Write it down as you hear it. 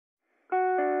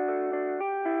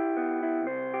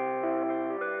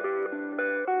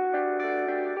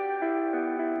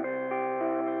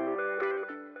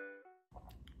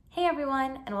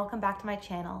everyone, and welcome back to my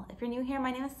channel. If you're new here,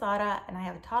 my name is Sara, and I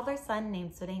have a toddler son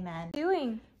named Suleiman. What are you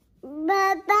doing?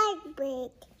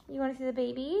 Baby. You want to see the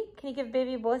baby? Can you give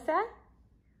baby bosa?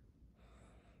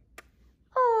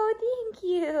 Oh, thank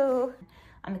you.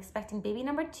 I'm expecting baby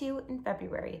number 2 in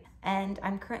February, and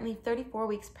I'm currently 34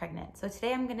 weeks pregnant. So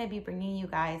today I'm gonna be bringing you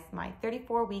guys my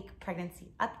 34-week pregnancy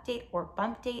update or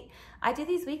bump date. I do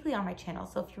these weekly on my channel,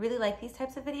 so if you really like these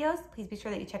types of videos, please be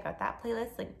sure that you check out that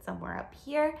playlist linked somewhere up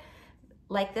here.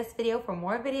 Like this video for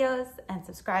more videos and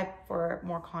subscribe for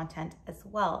more content as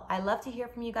well. I love to hear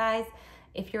from you guys.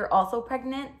 If you're also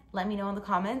pregnant, let me know in the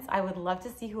comments. I would love to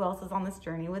see who else is on this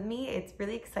journey with me. It's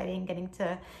really exciting getting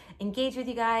to engage with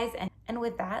you guys. And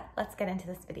with that, let's get into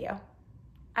this video.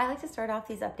 I like to start off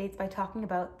these updates by talking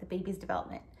about the baby's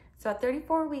development. So at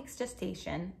 34 weeks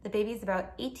gestation, the baby is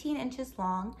about 18 inches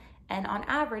long and on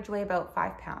average weigh about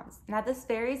 5 pounds. Now this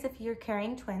varies if you're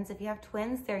carrying twins. If you have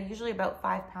twins, they're usually about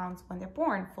 5 pounds when they're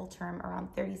born, full term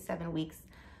around 37 weeks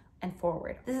and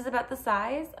forward. This is about the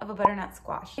size of a butternut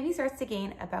squash. Baby starts to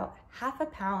gain about ½ a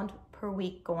pound per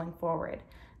week going forward.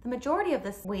 The majority of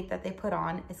this weight that they put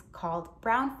on is called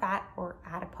brown fat or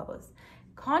adipose.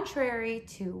 Contrary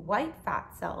to white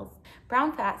fat cells,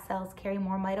 brown fat cells carry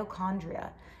more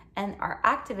mitochondria and are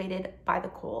activated by the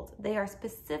cold. They are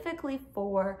specifically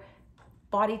for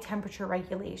body temperature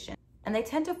regulation, and they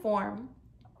tend to form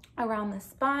around the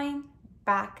spine,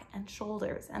 back, and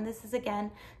shoulders. And this is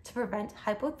again to prevent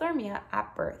hypothermia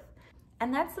at birth.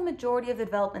 And that's the majority of the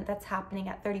development that's happening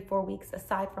at 34 weeks,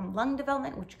 aside from lung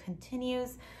development, which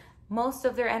continues. Most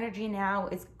of their energy now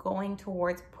is going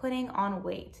towards putting on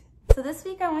weight. So this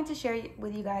week I want to share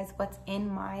with you guys what's in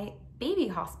my baby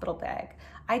hospital bag.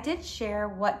 I did share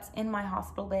what's in my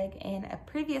hospital bag in a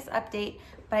previous update,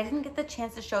 but I didn't get the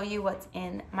chance to show you what's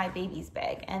in my baby's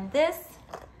bag. And this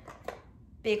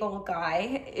big old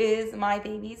guy is my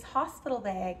baby's hospital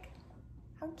bag.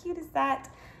 How cute is that?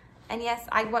 And yes,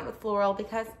 I went with floral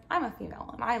because I'm a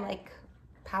female and I like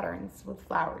patterns with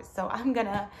flowers. So I'm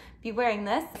gonna be wearing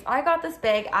this. I got this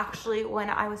bag actually when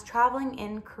I was traveling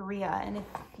in Korea. And if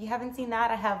you haven't seen that,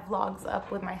 I have vlogs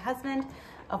up with my husband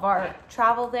of our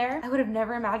travel there. I would have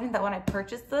never imagined that when I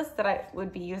purchased this, that I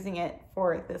would be using it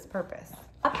for this purpose.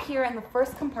 Up here in the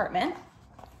first compartment,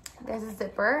 there's a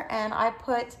zipper, and I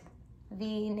put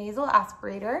the nasal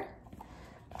aspirator,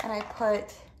 and I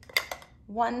put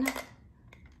one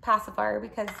pacifier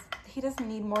because he doesn't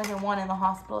need more than one in the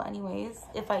hospital anyways,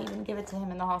 if I even give it to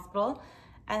him in the hospital.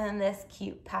 And then this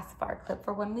cute pacifier clip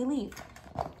for when we leave.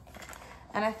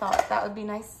 And I thought that would be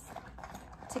nice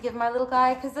to give my little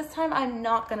guy, because this time I'm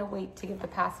not gonna wait to give the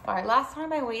pacifier. Last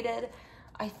time I waited,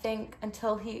 I think,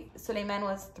 until Suleiman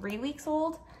was 3 weeks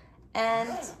old,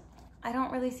 and I don't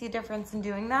really see a difference in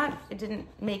doing that. It didn't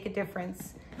make a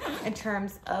difference in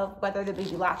terms of whether the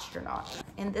baby latched or not.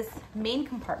 In this main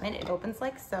compartment, it opens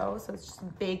like so it's just a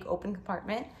big open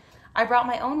compartment. I brought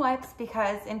my own wipes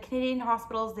because in Canadian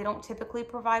hospitals, they don't typically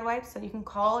provide wipes, so you can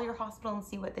call your hospital and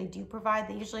see what they do provide.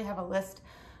 They usually have a list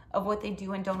of what they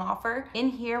do and don't offer. In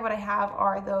here, what I have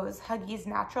are those Huggies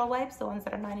natural wipes, the ones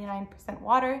that are 99%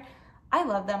 water. I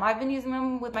love them. I've been using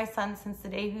them with my son since the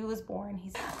day he was born.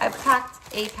 I've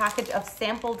packed a package of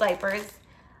sample diapers.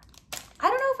 I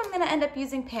don't know if I'm gonna end up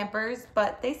using Pampers,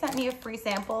 but they sent me a free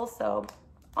sample, so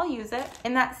I'll use it.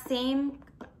 In that same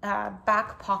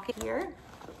back pocket here,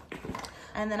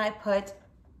 and then I put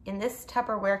in this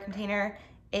Tupperware container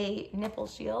a nipple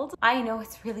shield. I know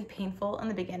it's really painful in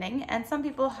the beginning, and some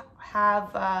people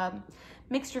have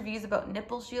mixed reviews about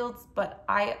nipple shields, but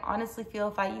I honestly feel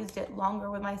if I used it longer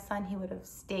with my son, he would have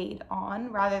stayed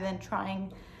on rather than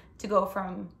trying to go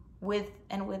from with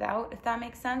and without, if that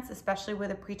makes sense, especially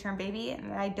with a preterm baby.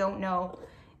 And I don't know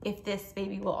if this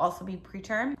baby will also be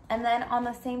preterm. And then on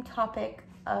the same topic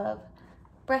of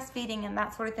breastfeeding and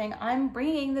that sort of thing, I'm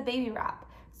bringing the baby wrap.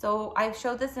 So I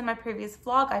showed this in my previous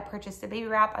vlog. I purchased a baby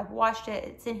wrap. I've washed it.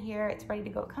 It's in here. It's ready to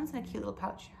go. It comes in a cute little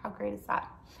pouch. How great is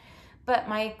that? But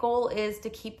my goal is to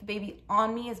keep the baby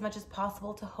on me as much as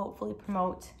possible to hopefully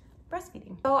promote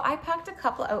breastfeeding. So I packed a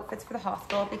couple outfits for the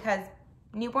hospital because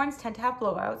newborns tend to have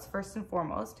blowouts, first and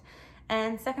foremost.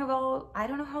 And second of all, I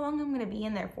don't know how long I'm gonna be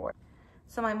in there for.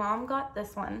 So my mom got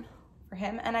this one for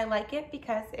him, and I like it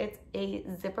because it's a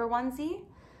zipper onesie.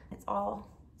 It's all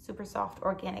super soft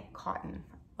organic cotton.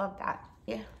 Love that.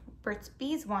 Yeah, Burt's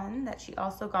Bees one that she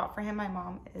also got for him, my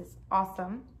mom, is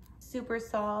awesome. Super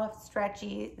soft,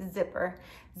 stretchy zipper.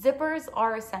 Zippers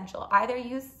are essential. Either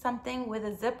use something with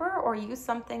a zipper or use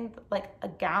something like a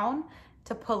gown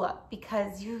to pull up,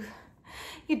 because you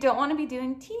don't want to be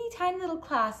doing teeny tiny little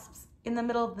clasps in the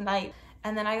middle of the night.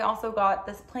 And then I also got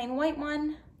this plain white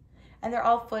one, and they're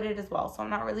all footed as well, so I'm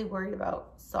not really worried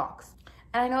about socks.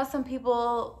 And I know some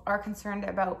people are concerned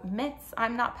about mitts.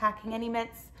 I'm not packing any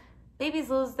mitts. Babies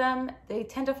lose them, they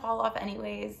tend to fall off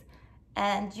anyways,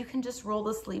 and you can just roll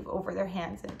the sleeve over their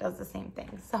hands and it does the same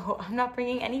thing. So I'm not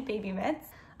bringing any baby mitts.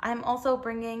 I'm also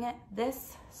bringing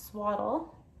this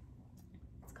swaddle.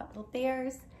 It's got little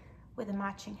bears with a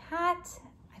matching hat.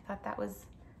 I thought that was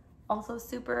also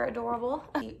super adorable.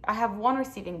 I have one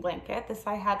receiving blanket. This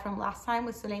I had from last time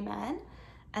with Suleiman.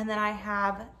 And then I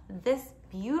have this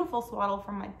beautiful swaddle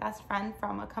from my best friend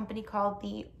from a company called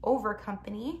the Over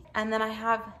Company. And then I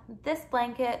have this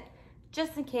blanket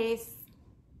just in case.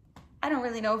 I don't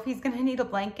really know if he's gonna need a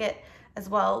blanket as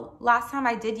well. Last time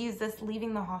I did use this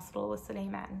leaving the hospital with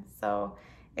Suleiman, so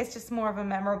it's just more of a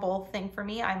memorable thing for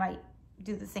me. I might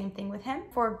do the same thing with him.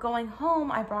 For going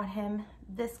home, I brought him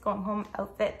this going home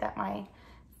outfit that my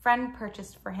friend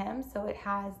purchased for him. So it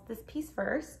has this piece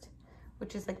first,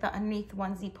 which is like the underneath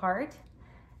onesie part,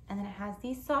 and then it has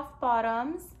these soft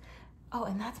bottoms. Oh,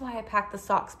 and that's why I packed the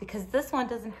socks, because this one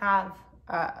doesn't have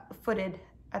footed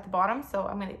at the bottom, so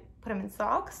I'm gonna put him in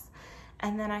socks.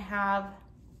 And then it has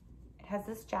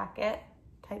this jacket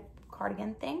type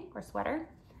cardigan thing or sweater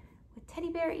with teddy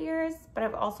bear ears, but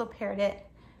I've also paired it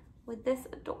with this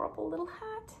adorable little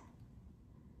hat.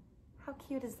 How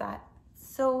cute is that?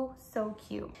 So, so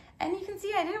cute. And you can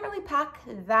see I didn't really pack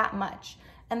that much.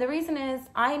 And the reason is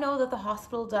I know that the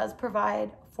hospital does provide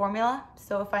formula.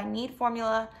 So if I need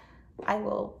formula, I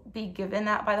will be given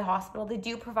that by the hospital. They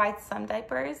do provide some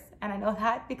diapers, and I know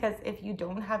that because if you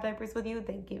don't have diapers with you,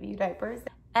 they give you diapers.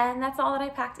 And that's all that I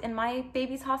packed in my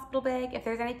baby's hospital bag. If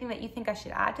there's anything that you think I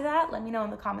should add to that, let me know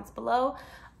in the comments below.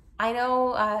 I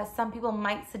know some people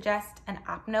might suggest an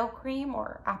Apno cream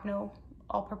or Apno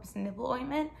all-purpose nipple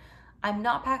ointment. I'm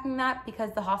not packing that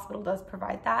because the hospital does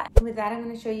provide that. With that, I'm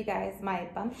gonna show you guys my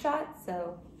bump shot.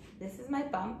 So this is my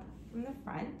bump from the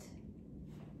front.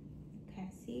 Can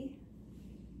you see?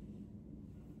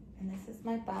 And this is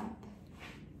my bump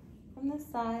from the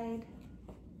side.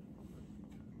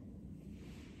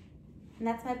 And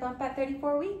that's my bump at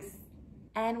 34 weeks.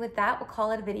 And with that, we'll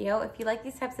call it a video. If you like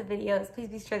these types of videos, please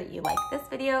be sure that you like this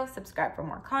video, subscribe for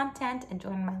more content, and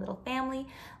join my little family.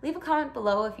 Leave a comment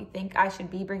below if you think I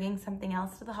should be bringing something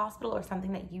else to the hospital or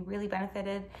something that you really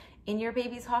benefited in your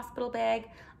baby's hospital bag.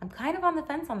 I'm kind of on the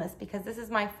fence on this because this is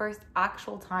my first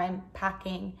actual time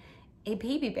packing a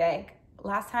baby bag.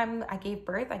 Last time I gave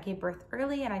birth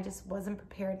early and I just wasn't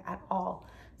prepared at all.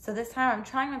 So this time I'm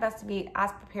trying my best to be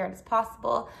as prepared as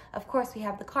possible. Of course, we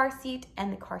have the car seat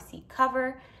and the car seat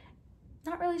cover.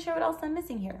 Not really sure what else I'm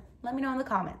missing here. Let me know in the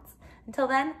comments. Until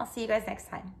then, I'll see you guys next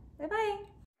time.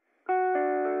 Bye-bye.